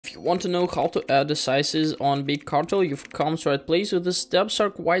If you want to know how to add the sizes on Big Cartel, you've come to the right place. So the steps are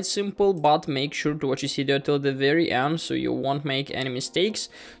quite simple, but make sure to watch this video till the very end so you won't make any mistakes.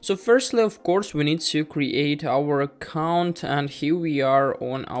 So firstly, of course, we need to create our account, and here we are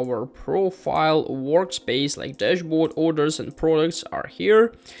on our profile workspace, like dashboard, orders and products are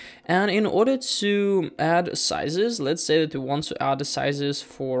here. And in order to add sizes, let's say that we want to add the sizes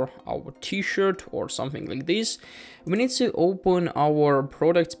for our t-shirt or something like this, we need to open our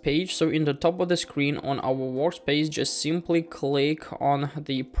product page. So in the top of the screen on our workspace, just simply click on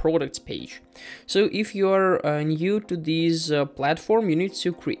the product page. So if you are new to this platform, you need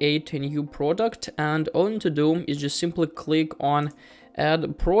to create a new product, and all you need to do is just simply click on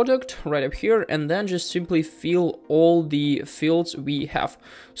add product right up here, and then just simply fill all the fields we have.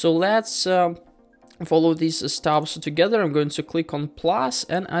 So let's follow these steps together. I'm going to click on plus,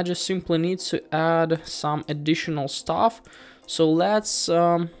 and I just simply need to add some additional stuff. So let's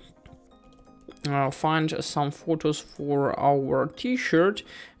find some photos for our t-shirt,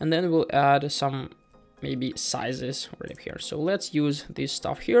 and then we'll add some maybe sizes right up here. So let's use this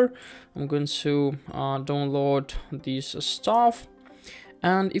stuff here. I'm going to download this stuff.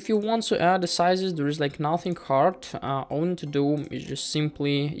 And if you want to add the sizes, there is like nothing hard. All you need to do is just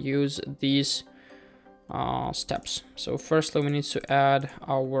simply use these steps. So firstly, we need to add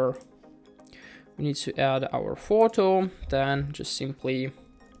our photo. Then just simply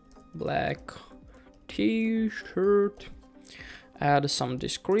black t-shirt. Add some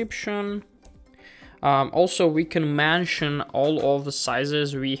description. Also, we can mention all of the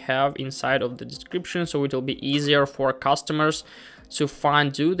sizes we have inside of the description, so it will be easier for customers to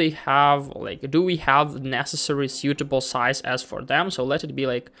find do we have necessary suitable size as for them. So let it be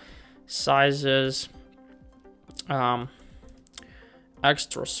like sizes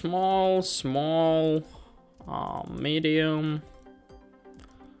extra small, medium,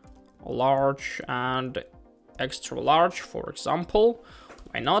 large, and extra large, for example.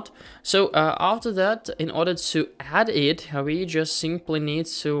 Why not? So after that, in order to add it, we just simply need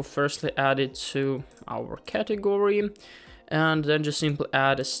to firstly add it to our category, and then just simply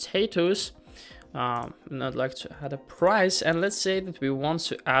add a status. And I'd like to add a price, and let's say that we want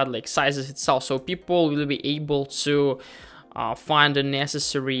to add like sizes itself, so people will be able to find the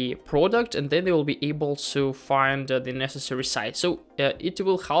necessary product, and then they will be able to find the necessary size. So it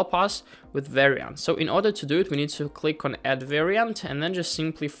will help us with variant. So in order to do it, we need to click on add variant, and then just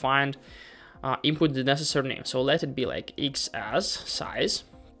simply find input the necessary name. So let it be like XS size,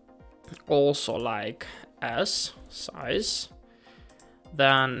 also like S size,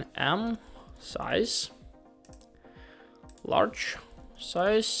 then M size, large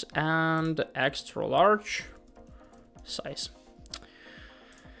size, and extra large size.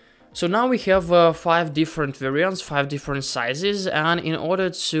 So now we have 5 different variants, 5 different sizes, and in order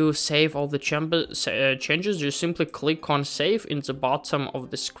to save all the changes, just simply click on save in the bottom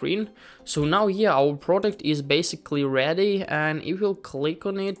of the screen. So now here our product is basically ready, and if we'll click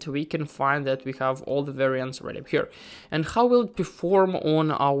on it, we can find that we have all the variants right up here. And how will it perform on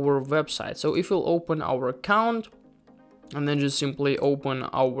our website? So if we'll open our account and then just simply open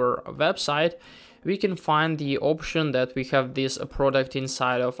our website, we can find the option that we have this product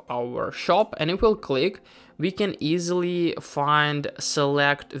inside of our shop, and if we'll click, we can easily find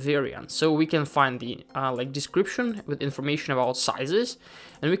select variant. So we can find the like description with information about sizes,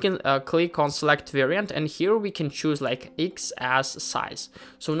 and we can click on select variant, and here we can choose like XS size.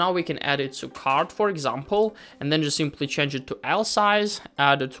 So now we can add it to cart, for example, and then just simply change it to L size,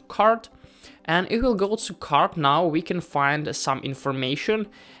 add it to cart. And if we'll go to cart now, we can find some information,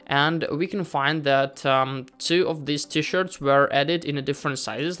 and we can find that 2 of these t-shirts were added in a different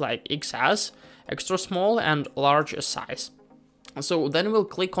sizes, like XS, extra small, and large size. So then we'll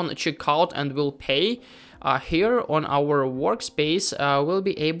click on checkout and we'll pay. Here on our workspace, we'll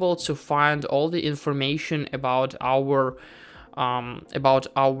be able to find all the information about our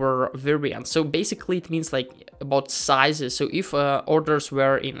variant. So basically it means like about sizes. So if orders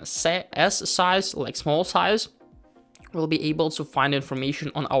were in S size, like small size, we'll be able to find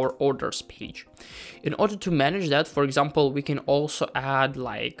information on our orders page. In order to manage that, for example, we can also add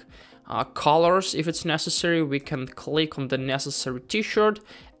like colors if it's necessary. We can click on the necessary t-shirt,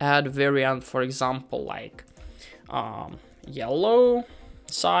 add variant, for example, like yellow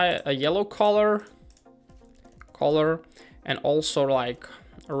color, and also like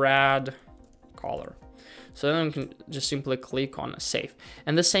red color. So then we can just simply click on save.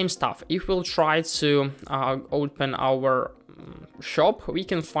 And the same stuff, if we'll try to open our shop, we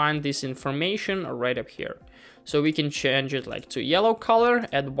can find this information right up here. So we can change it like to yellow color,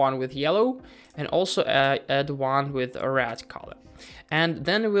 add one with yellow, and also add one with a red color. and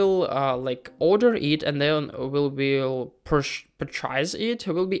then we'll like order it, and then we'll purchase it.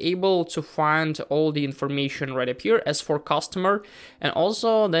 We'll be able to find all the information right up here as for customer, and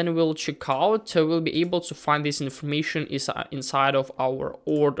also then we'll check out. We'll be able to find this information inside of our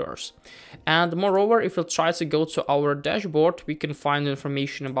orders. And moreover, if we'll try to go to our dashboard, we can find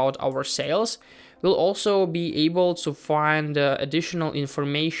information about our sales. We'll also be able to find additional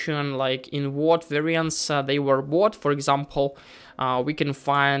information like in what variants they were bought. For example, we can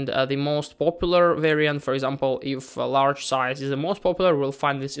find the most popular variant. For example, if a large size is the most popular, we'll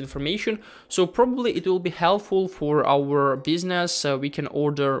find this information. So probably it will be helpful for our business. We can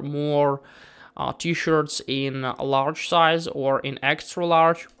order more t-shirts in a large size or in extra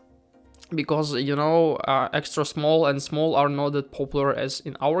large, because you know extra small and small are not that popular as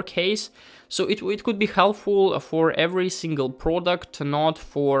in our case. So it could be helpful for every single product, not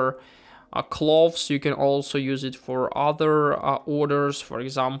for clothes. You can also use it for other orders. For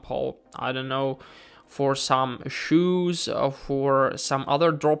example, I don't know, for some shoes, for some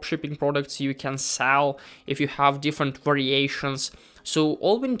other dropshipping products you can sell if you have different variations. So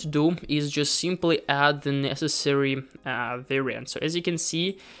all we need to do is just simply add the necessary variant. So as you can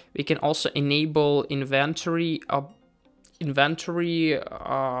see, we can also enable inventory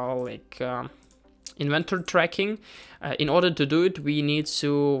tracking. In order to do it, we need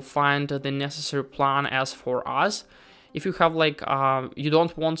to find the necessary plan as for us. If you have like you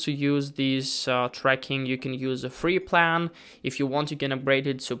don't want to use this tracking, you can use a free plan. If you want, you can upgrade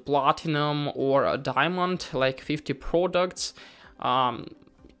it to platinum or a diamond, like 50 products.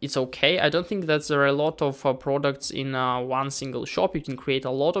 It's okay. I don't think that there are a lot of products in one single shop. You can create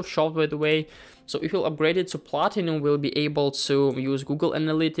a lot of shops, by the way. So if you'll upgrade it to platinum, we'll be able to use Google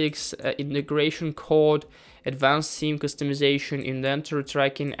Analytics, integration code, advanced theme customization, inventory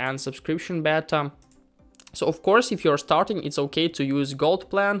tracking, and subscription beta. So of course, if you're starting, it's okay to use gold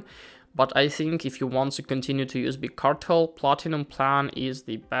plan, but I think if you want to continue to use Big Cartel, platinum plan is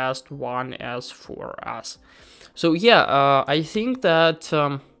the best one as for us. So yeah, I think that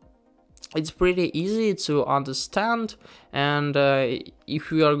it's pretty easy to understand, and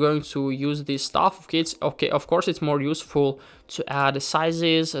if we are going to use this stuff, okay, of course it's more useful to add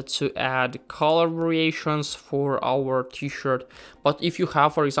sizes, to add color variations for our t-shirt. But if you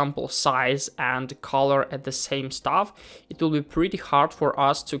have, for example, size and color at the same stuff, it will be pretty hard for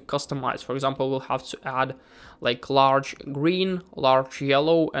us to customize. For example, we'll have to add like large green, large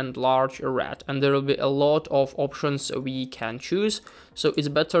yellow, and large red, and there will be a lot of options we can choose. So it's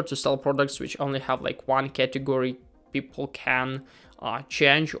better to sell products which only have like one category people can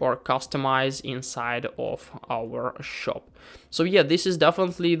change or customize inside of our shop. So yeah, this is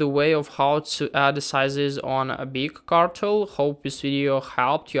definitely the way of how to add sizes on a Big Cartel. Hope this video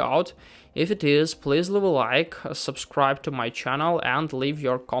helped you out. If it is, please leave a like, subscribe to my channel, and leave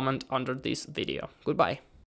your comment under this video. Goodbye.